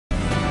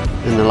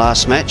in the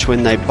last match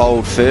when they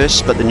bowled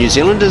first, but the New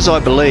Zealanders, I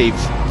believe,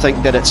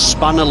 think that it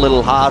spun a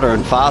little harder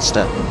and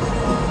faster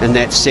in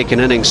that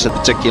second innings in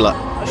particular.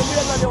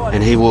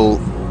 And he will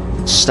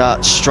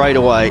start straight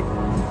away.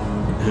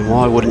 And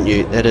why wouldn't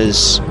you? That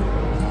is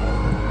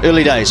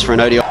early days for an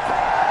ODI.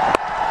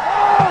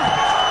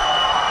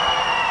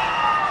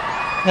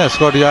 Yeah,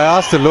 Scotty, I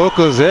asked the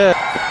locals there.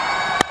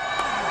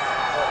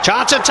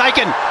 Chance are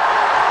taken.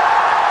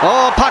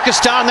 Oh,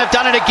 Pakistan, they've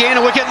done it again.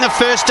 A wicket in the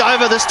first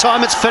over. This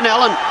time it's Finn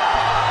Allen.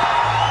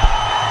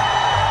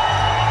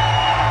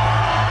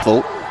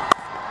 Full.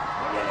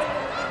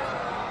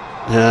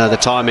 The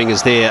timing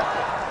is there.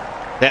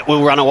 That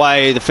will run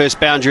away the first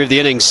boundary of the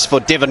innings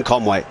for Devon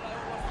Conway.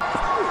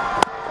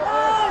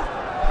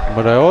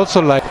 But I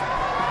also like...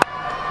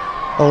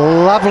 A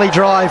lovely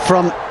drive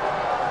from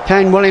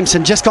Kane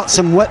Williamson. Just got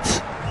some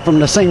width from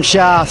Naseem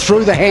Shah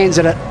through the hands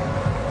at it.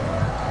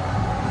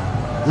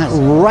 That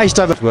raced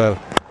over. Well,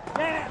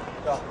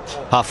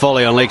 Half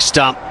volley on leg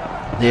stump.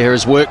 There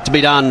is work to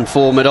be done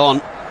for Midon.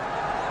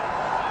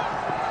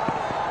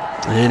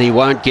 And he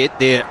won't get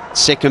their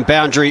second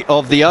boundary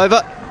of the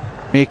over.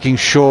 making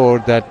sure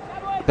that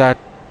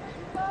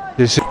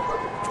this is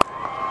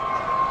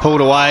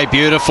pulled away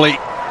beautifully.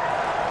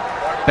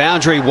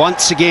 Boundary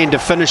once again to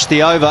finish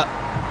the over.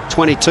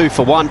 22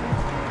 for 1.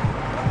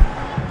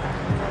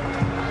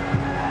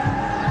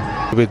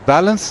 with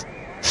balance.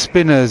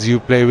 Spinners,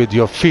 you play with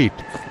your feet.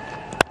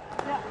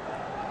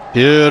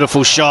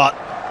 Beautiful shot.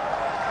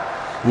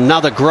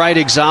 Another great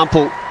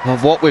example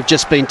of what we've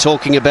just been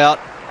talking about.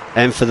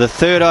 And for the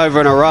third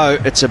over in a row,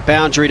 it's a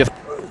boundary to...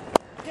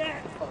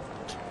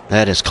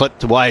 That is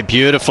clipped away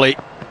beautifully.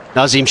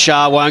 Naseem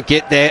Shah won't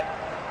get there.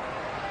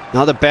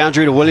 Another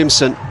boundary to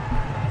Williamson.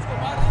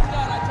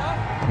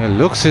 It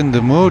looks in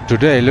the mood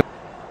today. Look,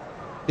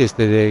 is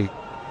that they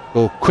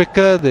go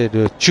quicker, they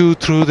do chew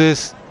through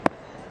this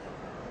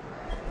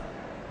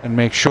and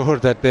make sure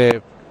that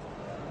they...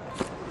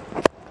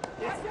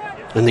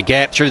 And the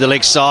gap through the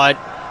leg side.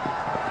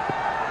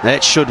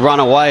 That should run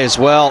away as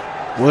well.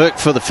 Work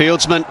for the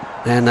fieldsman,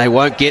 and they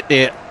won't get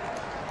there.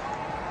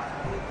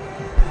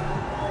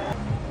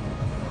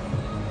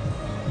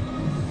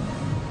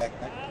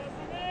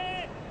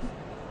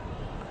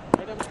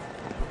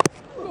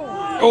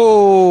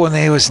 Oh, and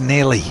there was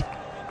nearly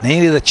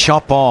the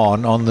chop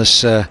on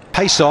this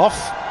pace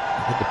off.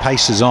 The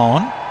pace is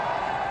on.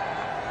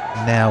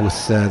 Now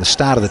with the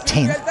start of the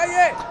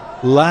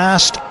 10th.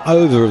 Last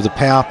over of the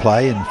power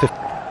play in 50.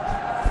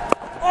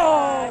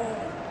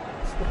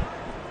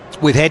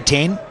 We've had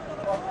 10.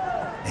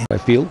 I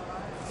feel.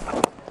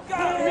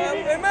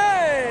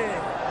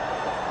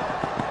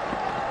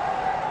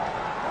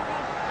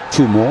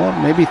 Two more,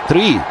 maybe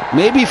three,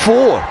 maybe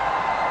four.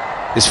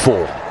 It's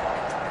 4.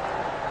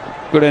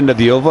 Good end of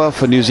the over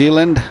for New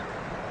Zealand.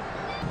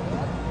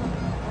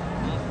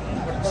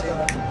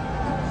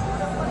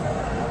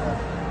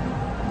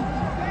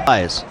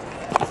 Players.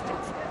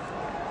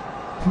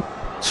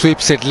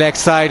 Sweeps it leg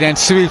side and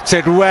sweeps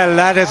it well.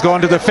 That has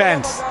gone to the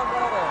fence.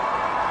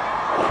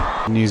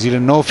 New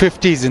Zealand no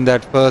 50s in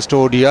that first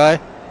ODI.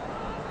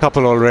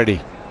 Couple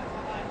already.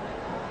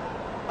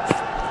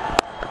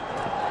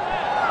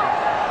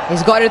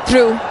 He's got it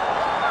through.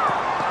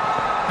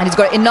 And he's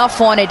got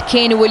enough on it.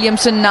 Kane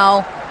Williamson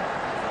now.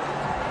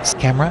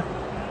 Camera.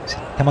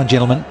 Come on,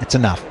 gentlemen. It's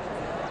enough.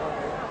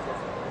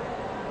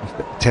 You've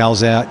got the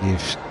towels out.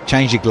 You've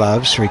changed your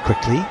gloves very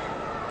quickly.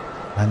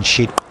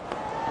 Unshed.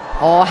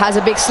 Oh, has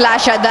a big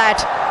slash at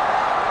that.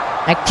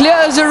 And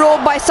clears the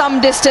rope by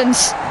some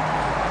distance.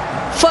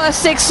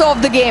 First 6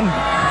 of the game.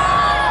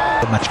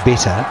 Much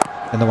better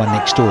than the one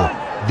next door.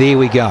 There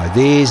we go.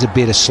 There's a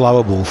better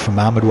slower ball from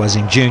Ahmed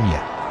Wasim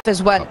Jr.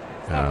 As well.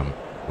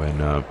 When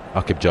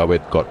Aqib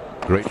Jawed got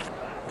great.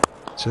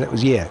 So that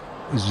was, yeah,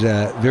 it was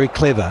very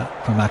clever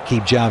from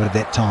Aqib Jawed at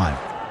that time.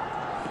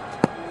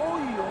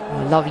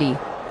 Oh, lovely.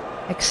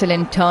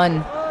 Excellent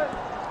turn.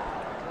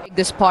 Make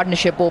this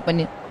partnership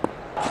open.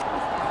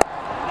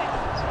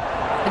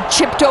 And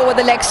chipped over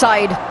the leg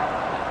side.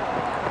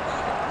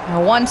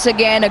 And once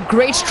again, a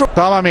great stroke.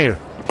 Tamamir.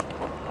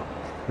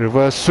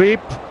 Reverse sweep.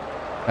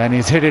 And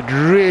he's hit it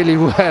really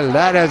well.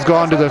 That has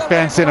gone to the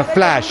fence in a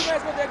flash.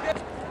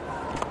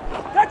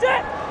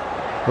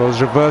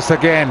 Goes reverse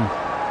again.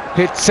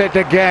 Hits it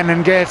again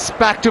and gets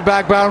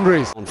back-to-back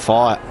boundaries. On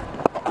fire.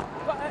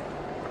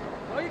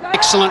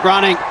 Excellent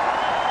running.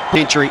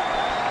 Century.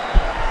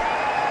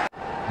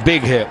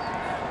 Big hit.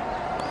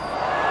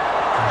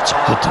 It's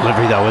a good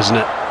delivery though, isn't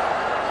it?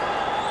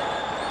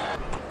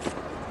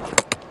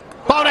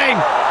 Bowling!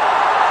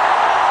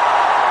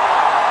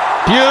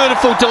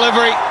 Beautiful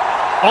delivery.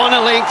 On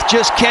a length,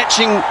 just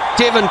catching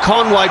Devon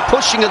Conway,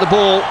 pushing at the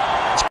ball.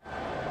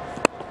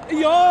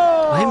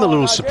 I'm a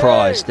little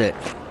surprised that...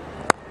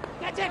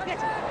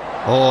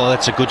 Oh,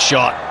 that's a good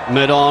shot.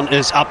 Midon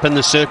is up in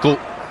the circle.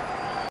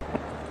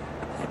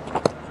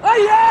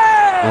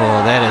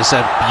 Oh, that is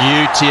a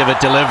beauty of a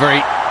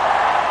delivery.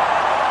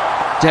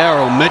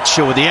 Daryl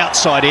Mitchell with the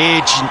outside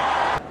edge.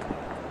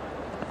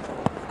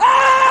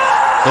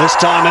 This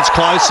time it's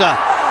closer.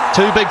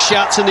 Two big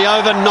shouts in the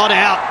over, not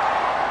out.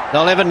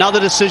 They'll have another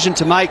decision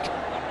to make.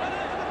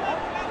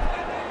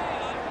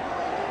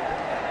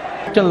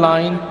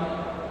 Line,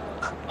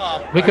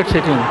 wicket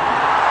sitting.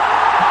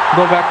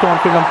 Go back to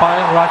on-field umpire.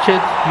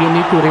 Rashid, you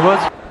need to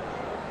reverse.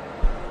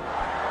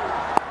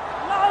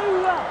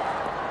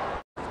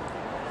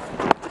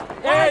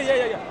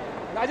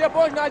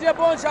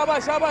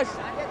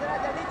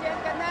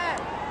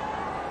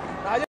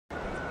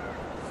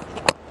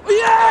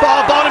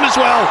 Bottom as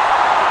well.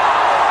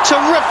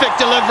 Terrific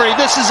delivery.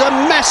 This is a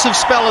massive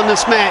spell in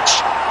this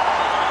match.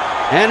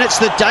 And it's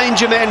the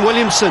danger man,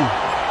 Williamson.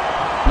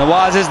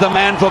 Nawaz is the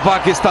man for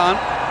Pakistan.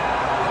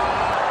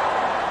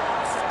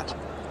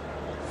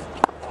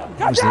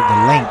 That was the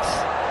length,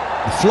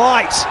 the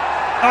flight.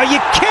 Are you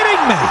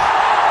kidding me?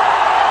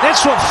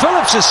 That's what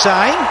Phillips is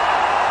saying.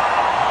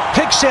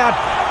 Picks out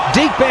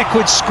deep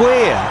backward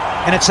square,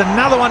 and it's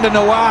another one to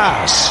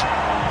Nawaz.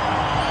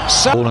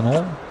 So, all in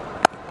all.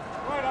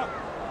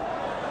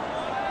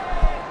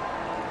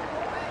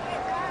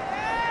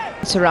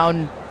 It's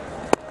around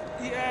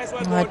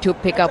to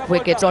pick up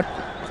wickets. Oh,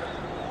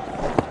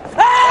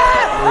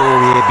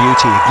 yeah,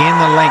 beauty. Again,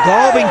 the length.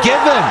 Oh, been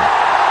given.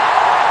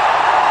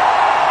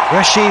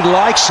 Rashid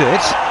likes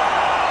it.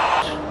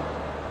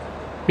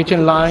 Pitch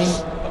in line,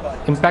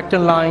 impact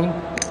in line.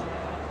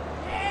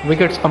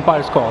 Wickets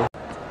umpire's call.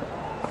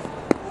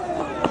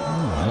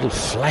 Oh, a little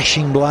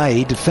flashing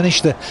blade to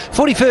finish the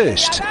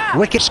 41st.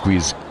 Wicket.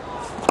 Squeeze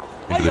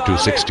into the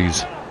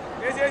 260s.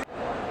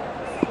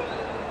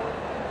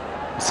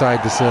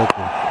 Inside the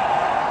circle.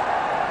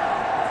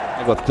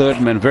 They got third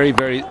man, very,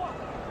 very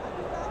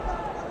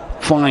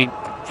fine.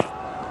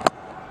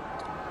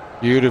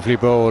 Beautifully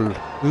bowled.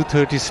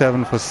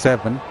 237 for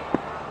 7.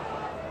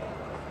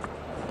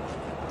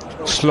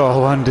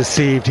 Slow one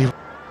deceived.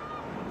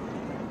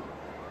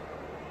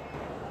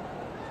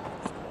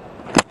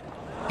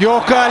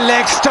 Yorker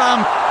leg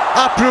stump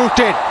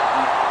uprooted.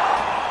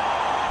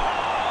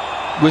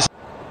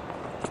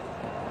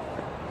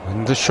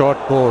 And the short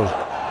ball.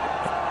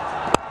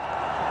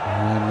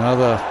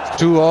 Another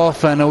 2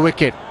 off and a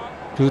wicket.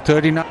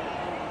 239.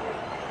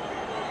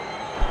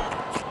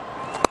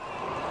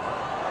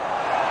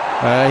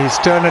 He's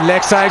turned the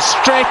leg side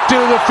straight to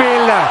the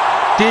fielder.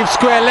 Deep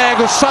square leg.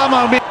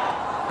 Osama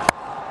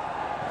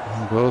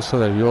goes for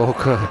the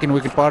Yorker in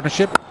wicket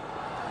partnership.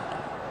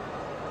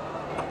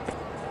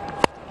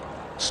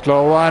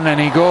 Slow one, and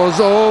he goes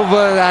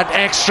over that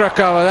extra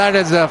cover. That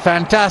is a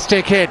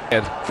fantastic hit.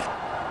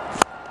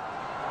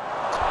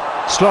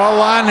 Slow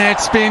one,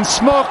 it's been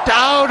smoked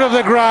out of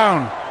the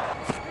ground.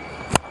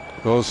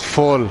 Goes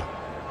full.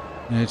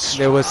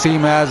 They will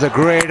seem as a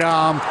great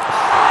arm.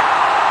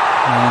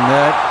 And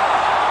that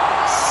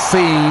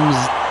seems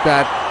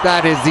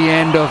that is the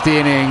end of the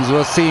innings.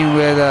 Was seen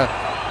with a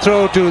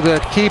throw to the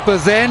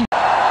keeper's end.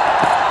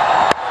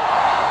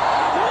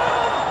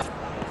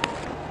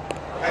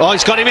 Oh,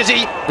 he's got him, is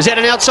he? Is that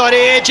an outside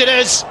edge? It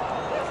is.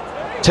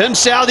 Tim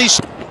Southey's.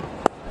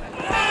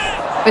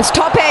 It's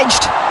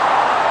top-edged.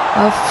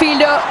 A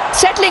fielder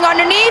settling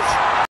underneath.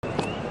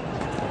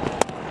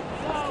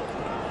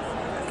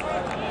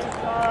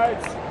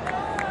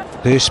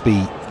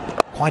 Bursby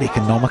quite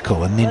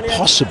economical and then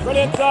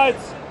possibly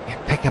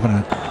pick up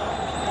an.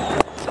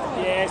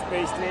 Yes,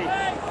 Beastie.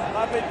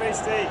 Love it,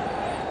 Beastie.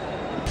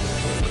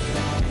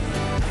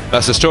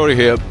 That's the story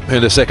here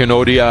in the second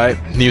ODI.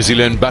 New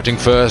Zealand batting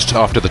first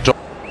after the top.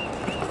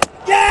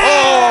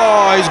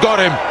 Oh, he's got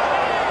him.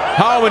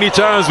 How many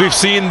times we've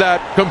seen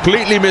that,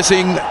 completely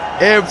missing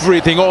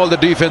everything all the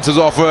defense has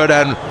offered,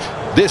 and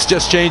this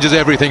just changes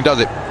everything, does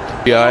it?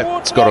 Yeah,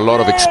 it's got a lot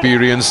of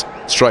experience,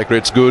 strike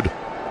rate's good,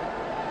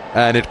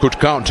 and it could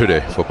count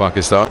today for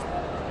Pakistan.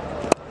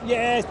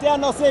 Yes,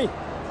 down Nossi.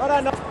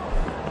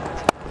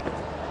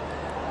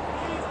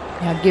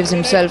 Yeah, gives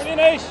himself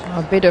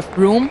a bit of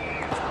room.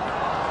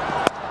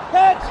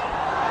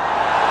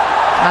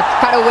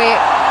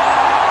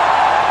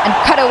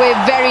 Cut away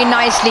very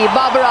nicely.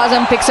 Babar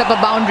Azam picks up a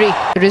boundary.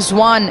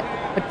 Rizwan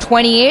for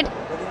 28,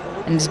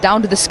 and it's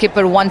down to the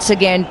skipper once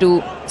again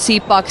to see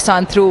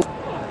Pakistan through.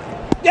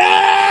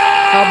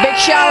 A big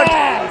shout,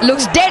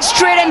 looks dead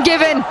straight and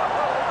given.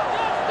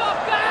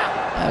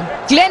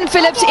 Glenn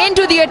Phillips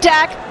into the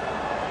attack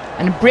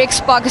and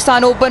breaks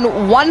Pakistan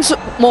open once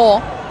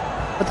more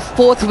for the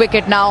 4th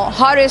wicket now.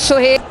 Haris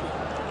Sohail.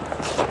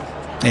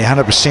 Yeah,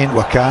 100%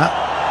 Waqar.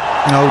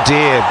 Oh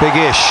dear,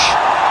 big-ish.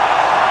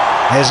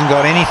 Hasn't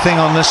got anything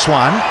on this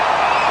one.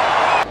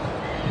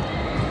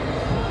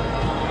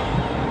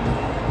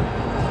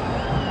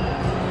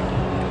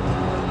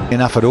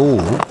 Enough at all.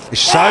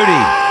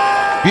 Sodhi,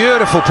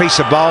 beautiful piece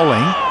of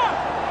bowling.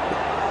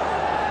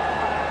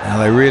 Now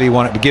they really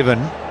want it given.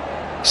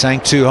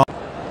 Saying too high.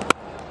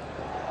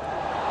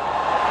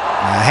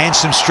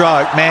 Handsome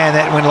stroke, man.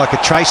 That went like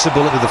a tracer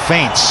bullet to the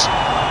fence.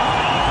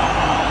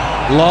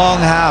 Long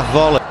half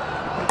volley.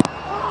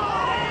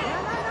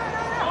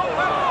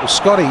 Well,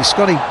 Scotty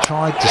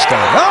tried to stay.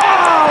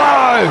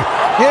 Oh!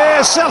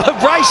 Yeah,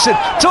 celebration.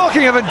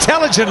 Talking of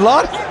intelligent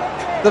lot.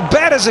 The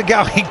batters are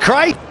going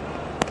crazy.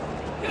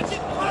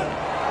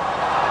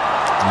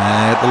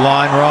 At the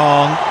line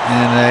wrong,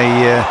 and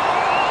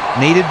a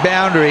needed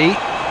boundary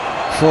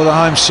for the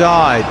home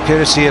side,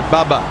 courtesy of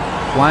Bubba.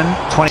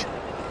 120.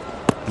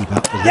 Keep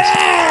up with this.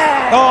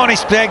 Oh, and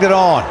he's bagged it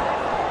on.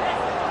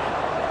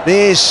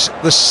 There's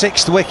the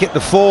 6th wicket to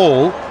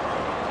fall.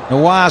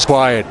 Nawaz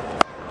Quiet.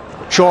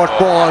 Short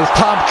ball,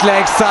 thumped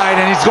leg side,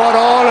 and he's got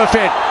all of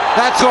it.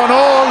 That's gone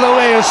all the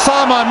way.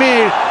 Osama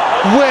Mir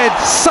with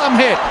some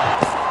hit.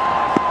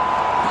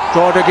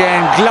 Short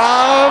again,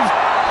 glove,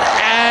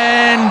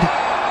 and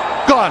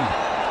gone.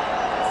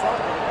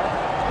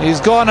 He's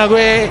gone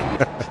away.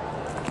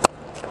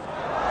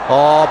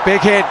 Oh,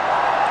 big hit.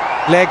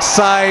 Leg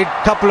side,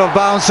 couple of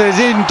bounces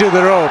into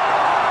the rope.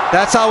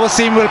 That's how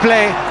Wasim will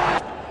play.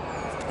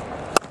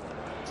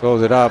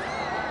 Throws it up.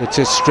 It's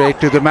just straight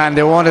to the man.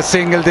 They want a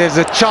single. There's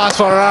a chance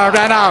for out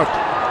and out.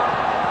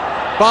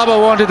 Baba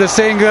wanted the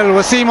single.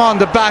 Wasim on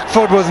the back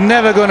foot was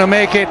never going to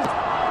make it.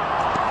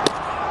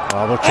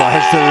 Baba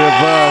tries to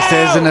reverse.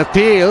 There's an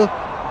appeal.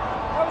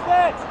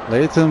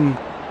 Latham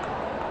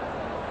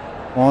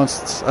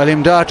wants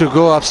Alimdar to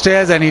go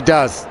upstairs, and he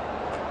does.